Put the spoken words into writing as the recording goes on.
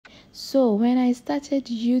So when I started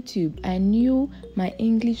YouTube, I knew my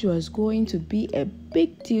English was going to be a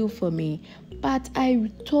big deal for me. But I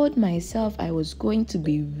told myself I was going to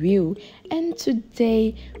be real, and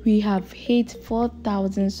today we have hit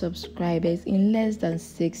 4,000 subscribers in less than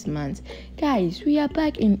 6 months. Guys, we are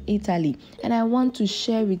back in Italy, and I want to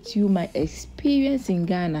share with you my experience in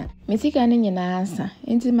Ghana.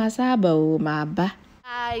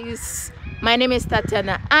 Guys, my name is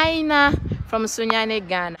Tatiana Haina from Sunyani,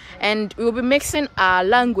 Ghana, and we will be mixing our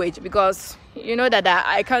language because you know that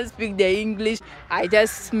I can't speak the English. I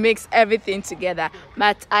just mix everything together.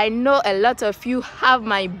 But I know a lot of you have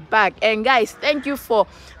my back. And guys, thank you for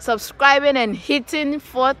subscribing and hitting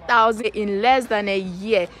 4,000 in less than a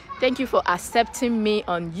year. Thank you for accepting me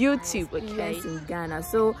on YouTube. Okay, in Ghana.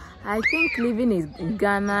 So I think living in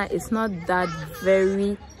Ghana is not that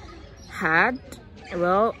very hard.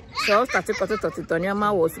 Well, so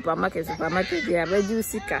supermarket, they are very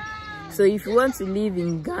sick. So if you want to live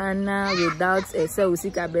in Ghana without a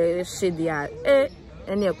Sausika Shedia,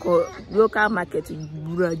 any local market,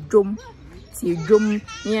 Dum,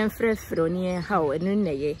 near Frefro, near how, and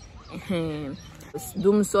nay,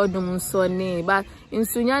 Dum so ne. But in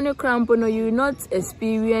Sunyani Crampono, you will not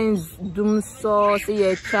experience Dum so,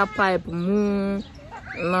 say a trap pipe moon.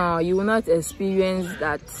 No, you will not experience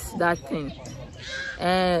that thing.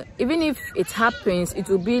 Even if it happens, it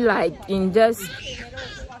will be like in just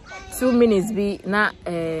 2 minutes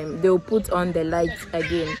they'll put on the lights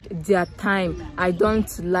again. Their time, I don't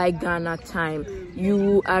like Ghana time.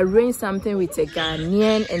 You arrange something with a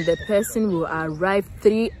Ghanaian and the person will arrive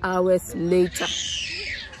 3 hours later.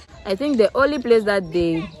 I think the only place that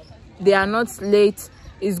they are not late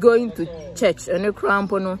is going to church.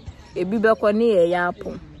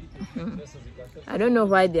 I don't know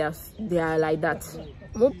why they are like that.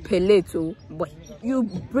 But you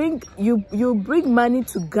bring money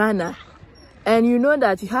to Ghana, and you know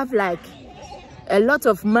that you have like a lot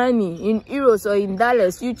of money in euros or in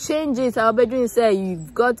dollars. You change it. Our bedroom say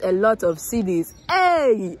you've got a lot of CDs.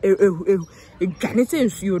 Hey,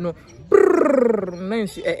 Ghanaians, you know.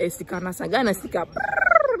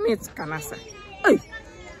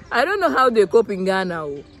 I don't know how they cope in Ghana.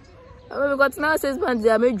 Because now 6 months they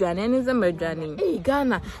are journey. Hey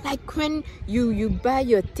Ghana, like when you buy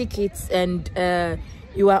your tickets and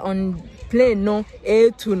you are on plane no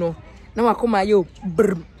A2 no. Now I come yo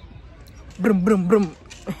brum brum brum brum.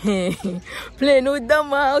 Plane no damn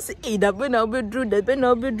house. Hey, that when I'll be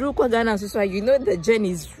drew kwa Ghana. So you know the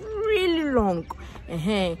journey is really long.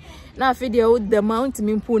 Now video the mountain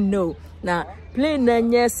me no. Now plane na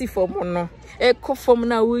nyesi for mono. Eko from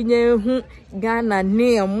na winye Ghana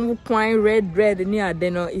near point red near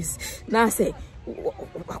deno is now say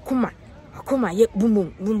akuma ye boom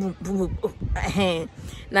boom boom boom boom boom.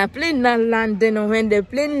 Now plane na land then when the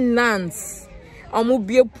plane lands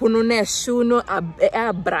be puno na shoe no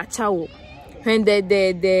abracha. When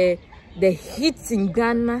the heat in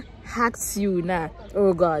Ghana hacks you now.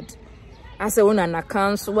 Oh God. I say una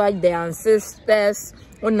accounts watch the ancestors.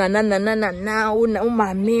 Papa.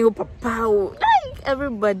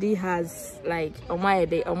 Everybody has like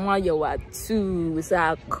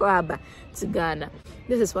to Ghana.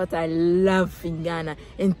 This is what I love in Ghana,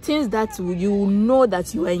 and things that you know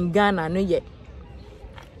that you are in Ghana. No yet.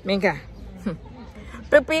 Mega.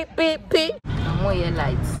 More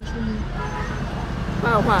lights.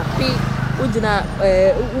 Ujina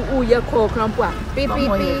uye ko krampwa pipi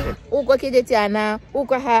uko Tatiana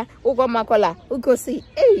uko ha uko makola uko see.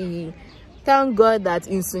 Hey, thank God that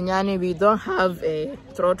in Sunyani we don't have a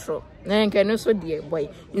trotro. Then can also dear boy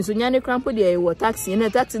in Sunyani krampo there was taxi and a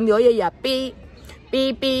taxi in the oye ya pi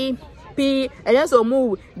and also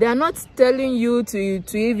move. They are not telling you to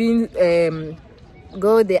even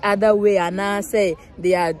go the other way, and now say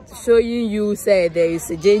they are showing you say there is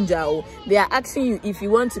a danger, or they are asking you if you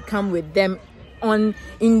want to come with them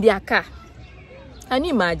in their car. Can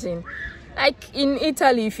you imagine? Like in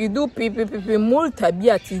Italy, if you do pipi multa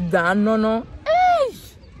biati no.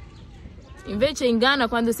 Invece in Ghana,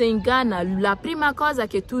 quando sei in Ghana, la prima cosa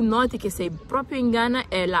che tu noti che sei proprio in Ghana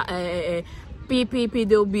è la pipi,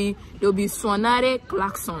 they'll be suonare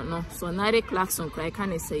clacson, no? Suonare clacson, I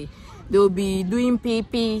can't say. They'll be doing pee.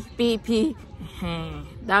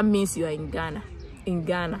 That means you are in Ghana.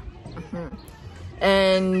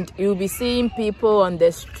 And you'll be seeing people on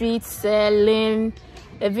the street selling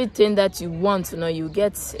everything that you want. You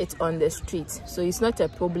get it on the street. So it's not a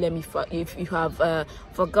problem if you have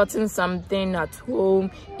forgotten something at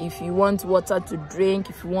home. If you want water to drink,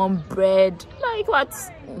 if you want bread, like what,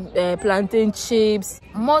 plantain chips.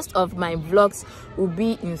 Most of my vlogs will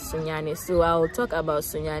be in Sunyani, so I'll talk about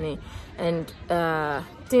Sunyani. And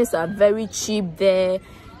things are very cheap there.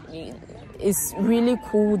 It's really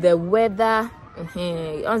cool. The weather.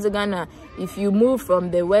 Once Ghana, if you move from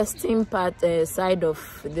the western part side of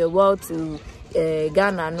the world to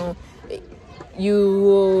Ghana, no, you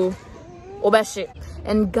will overshare.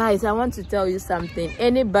 And guys, I want to tell you something.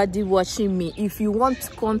 Anybody watching me, if you want to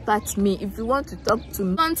contact me, if you want to talk to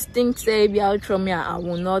me, don't think say be out from me. I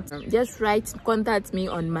will not. Just contact me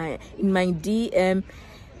on my DM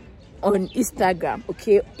on Instagram,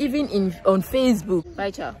 okay? Even on Facebook. Bye,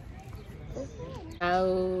 ciao.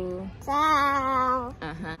 Ciao. Ciao.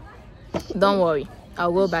 Don't worry,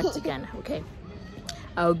 I'll go back to Ghana, okay?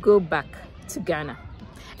 I'll go back to Ghana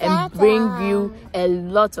and bring you a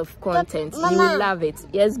lot of content. You will love it.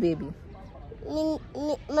 Yes, baby.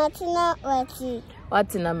 Martina,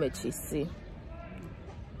 what in a mechi see?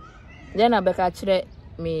 Then I be catch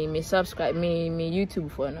me subscribe me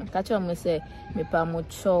YouTube for now. Catch on me say me pa mo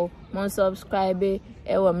show mo subscribe e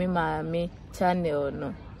wa me channel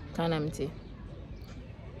no. Can am ti?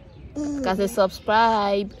 Cause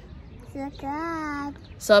subscribe.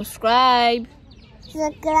 Subscribe.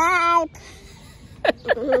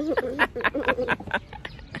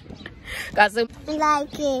 Cause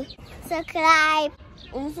like it. Subscribe.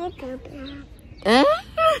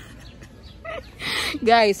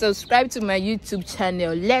 Guys, subscribe to my YouTube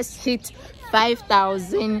channel. Let's hit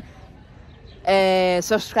 5,000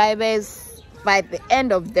 subscribers by the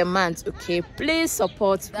end of the month, okay? Please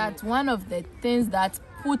support. That's one of the things that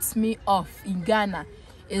puts me off in Ghana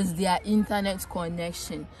is their internet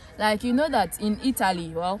connection. Like, you know that in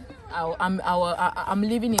Italy, well, I'm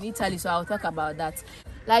living in Italy, so I'll talk about that.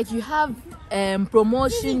 Like, you have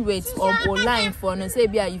promotion with online phone. Say,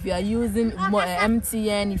 if you are using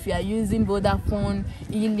MTN, if you are using Vodafone,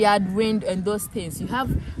 Iliad, Wind, and those things, you have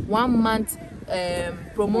 1 month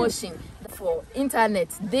promotion for internet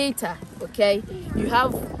data. Okay, you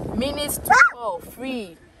have minutes to call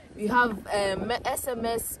free. You have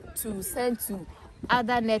SMS to send to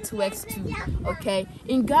other networks too. Okay,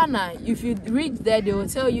 in Ghana, if you reach there, they will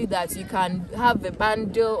tell you that you can have a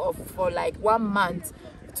bundle for like 1 month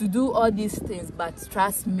to do all these things. But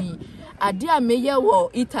trust me, I did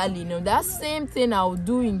Italy, no, that same thing I will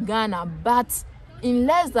do in Ghana, but in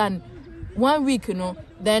less than 1 week, you know,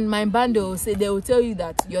 then my bundle will say, they will tell you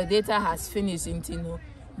that your data has finished, you know,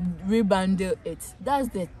 rebundle it. That's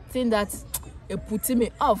the thing that put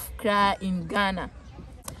me off cry in Ghana.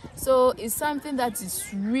 So it's something that is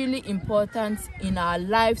really important in our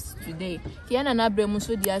lives today. And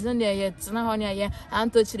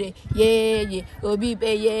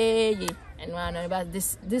but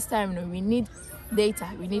this time, you know, we need data,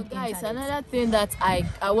 we need guys. Another thing that I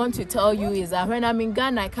want to tell you is that when I'm in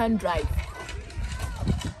Ghana, I can't drive.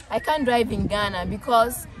 I can't drive in Ghana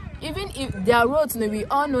because even if their roads, you know, we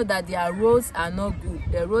all know that their roads are not good.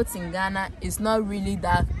 The roads in Ghana is not really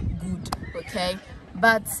that good, okay?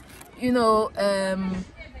 But you know,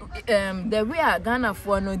 the way Ghana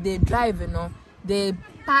for no, they drive, you know, they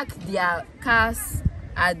park their cars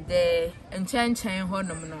at the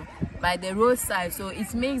by the roadside, so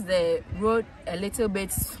it makes the road a little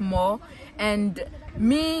bit small. And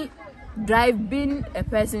me being a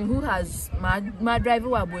person who has my driver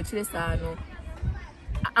no,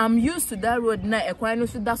 I'm used to that road now.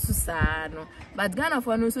 But Ghana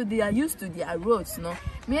for no, so they are used to their roads, no.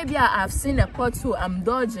 Maybe I've seen a pothole, I'm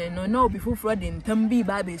dodging, no, before fraud in Tambi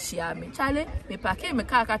Baby Shiami. Charlie, me pack me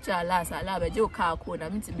car catcher last, I love a joke car code,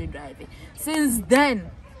 I'm to be driving. Since then,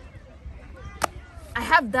 I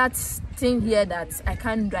have that thing here that I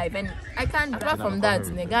can't drive, and I can't drive. Apart from that,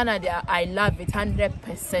 in Ghana, I love it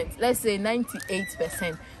 100%. Let's say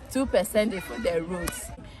 98%, 2% is for the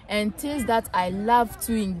roads. And things that I love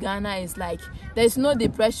too in Ghana is like there's no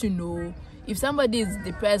depression, no. If somebody is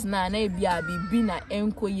depressed now, maybe I'll be being an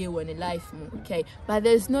enkoye when in life, okay? But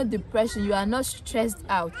there's no depression. You are not stressed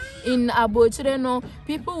out. In Abochireno,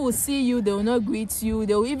 people will see you, they will not greet you,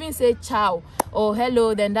 they will even say ciao or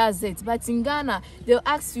hello, then that's it. But in Ghana, they'll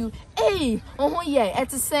ask you, hey, oh yeah,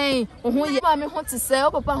 it's saying, oh yeah, mommy want to say, oh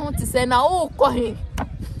papa want to say, now oh kohin.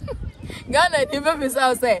 Ghana never miss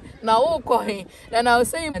out say, now oh kohin. Then I'll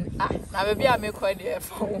say, now maybe I make quite the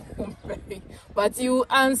phone. But you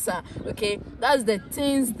answer, okay? That's the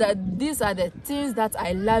things these are the things that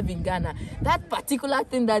I love in Ghana. That particular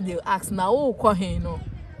thing that they ask now, oh, no.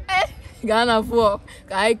 Ghana for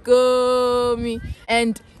me.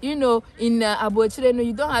 And you know, in Abochile,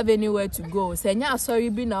 you don't have anywhere to go. Senya sorry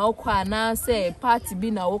be na okwa na say party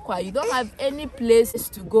be na okwa. You don't have any place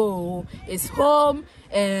to go. It's home.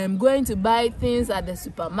 Going to buy things at the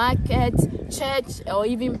supermarket, church, or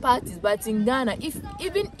even parties. But in Ghana,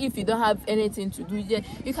 even if you don't have anything to do,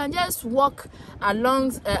 you can just walk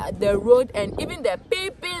along the road, and even the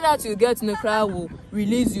people that you get in the crowd will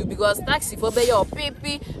release you, because taxi for be your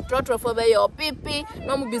pipi, trotro for be your pipi,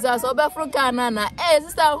 no more business over from Ghana. Hey,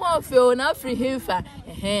 sister, home feel na free hifa.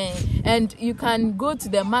 And you can go to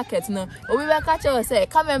the market now. We will catch us say,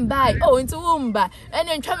 come and buy. Oh, into Umba, and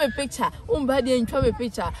then try me picture. Umba, then try me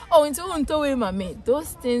picture. Oh, into Unto mommy.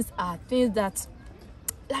 Those things are things that,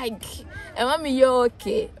 like, and mommy, you're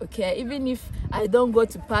okay. Even if I don't go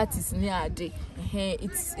to parties near a day,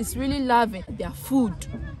 it's really loving their food.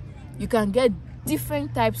 You can get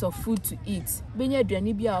different types of food to eat. Benya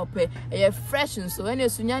duani bia ope, fresh, and so when you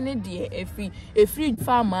Sunyani die a free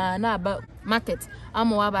farmer na about market. I'm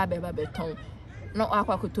waba beba beton. No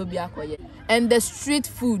aqua kutobia koye. And the street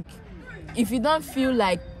food. If you don't feel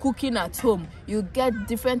like cooking at home, you get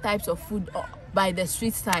different types of food by the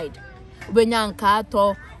street side. Ubenya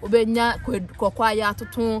nkato, ubenya kokwa ya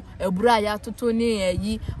tutun, ebura ya tutun ni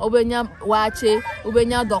yi, ubenya wache,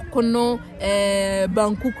 ubenya dokono,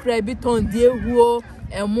 banku krebiton diehuo,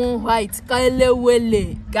 emo white, kaile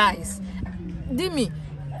wele. Guys, Dimi,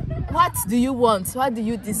 what do you want? What do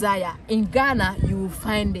you desire? In Ghana, you will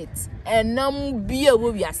find it. And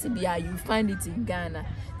you find it in Ghana.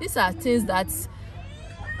 These are things that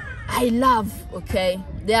I love, okay?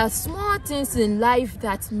 There are small things in life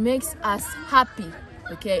that makes us happy,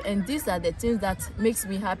 okay? And these are the things that makes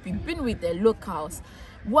me happy. Being with the locals,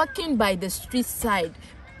 walking by the street side,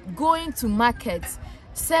 going to markets,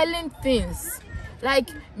 selling things. Like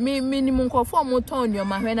minimum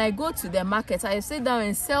when I go to the market, I sit down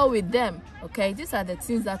and sell with them. Okay, these are the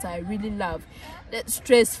things that I really love.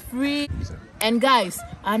 Stress-free. And guys,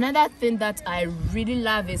 another thing that I really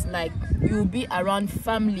love is like you'll be around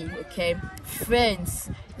family, okay,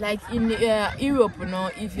 friends. Like in Europe, you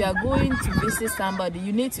know, if you are going to visit somebody,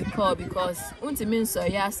 you need to call, because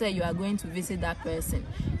say you are going to visit that person.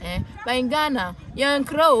 But in Ghana, young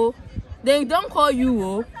crow, they don't call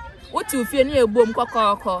you. What you feel near boom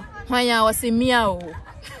cock when I was in meow.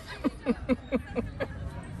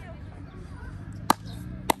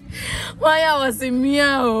 Why I was in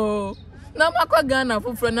meow. No, my Ghana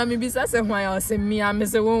for friend, I mean, besides why I was in meow,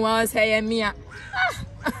 Mr. One was hey, meow.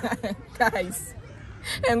 Guys,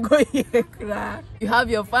 and go here, cry. You have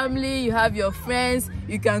your family, you have your friends,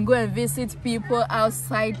 you can go and visit people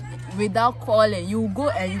outside without calling. You go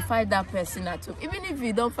and you find that person at home. Even if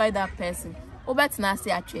you don't find that person,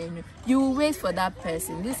 you will wait for that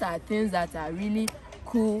person. These are things that are really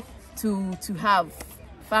cool to have.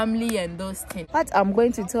 Family and those things. What I'm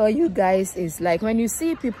going to tell you guys is, like, when you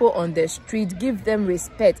see people on the street, give them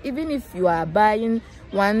respect. Even if you are buying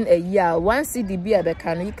one a year, one CDB at the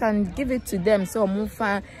can, you can give it to them, so move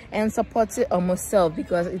on and support it on myself,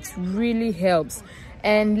 because it really helps.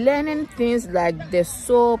 And learning things like the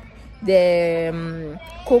soap, the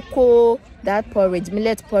cocoa, that porridge,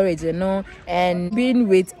 millet porridge, you know, and being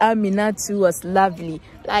with Amina too was lovely.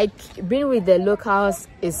 Like, being with the locals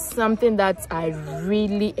is something that I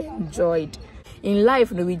really enjoyed. In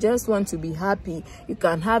life, we just want to be happy. You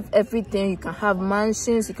can have everything. You can have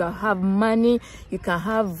mansions. You can have money. You can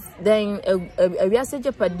have then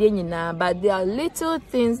but there are little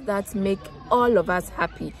things that make all of us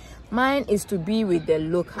happy. Mine is to be with the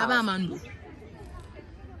locals.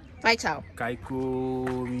 Bye, ciao.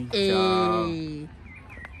 Kaiko, ciao.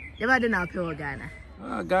 You are doing now, Ghana.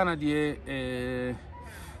 Ghana, dear,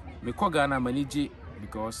 me call Ghana manage,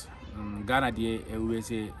 because Ghana, dear, we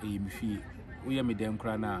say a fee. We are medium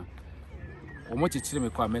crana. Or much it's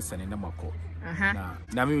me call Messan in Namako.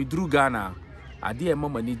 Now, me drew Ghana. I dear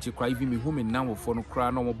mamma need to cry even me woman now for no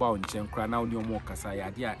crown no more and chan crown out no more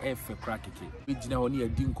casaya, dear F for cracky. We did not only a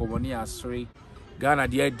dinko one year, sorry. Ghana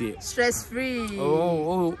the day stress free.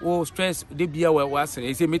 Oh, stress. They be aware was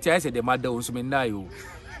I say, I said the mother was me now.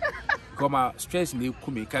 Come stress me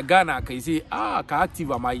kume. Ghana can say, ka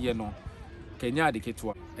active am I no. Kenya the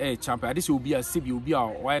Ketua. Champion. This will be a CB will be our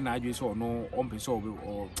why not you so no on person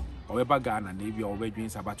or ever Ghana, maybe or red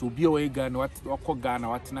beans, but will be away Ghana, what call Ghana,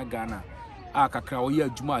 what na Ghana. Kakra or ya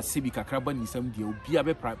Juma, CB Kakraban in some deal, be a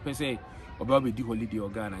better say. About the holiday or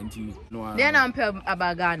Ghana, no. Then I'm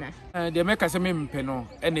about Ghana. They make us a meme penno,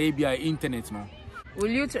 and ABI internet no. Will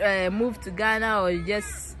you move to Ghana or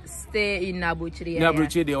just stay in Abuchiri? Yeah,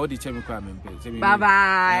 Abuchiri, they all the chemical. Bye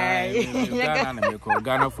bye.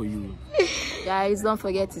 Ghana for you. Guys, don't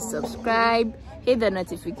forget to subscribe, hit the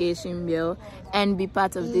notification bell, and be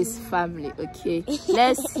part of this family. Okay,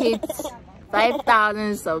 let's hit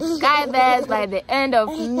 5,000 subscribers by the end of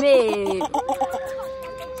May.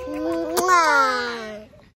 Mwah.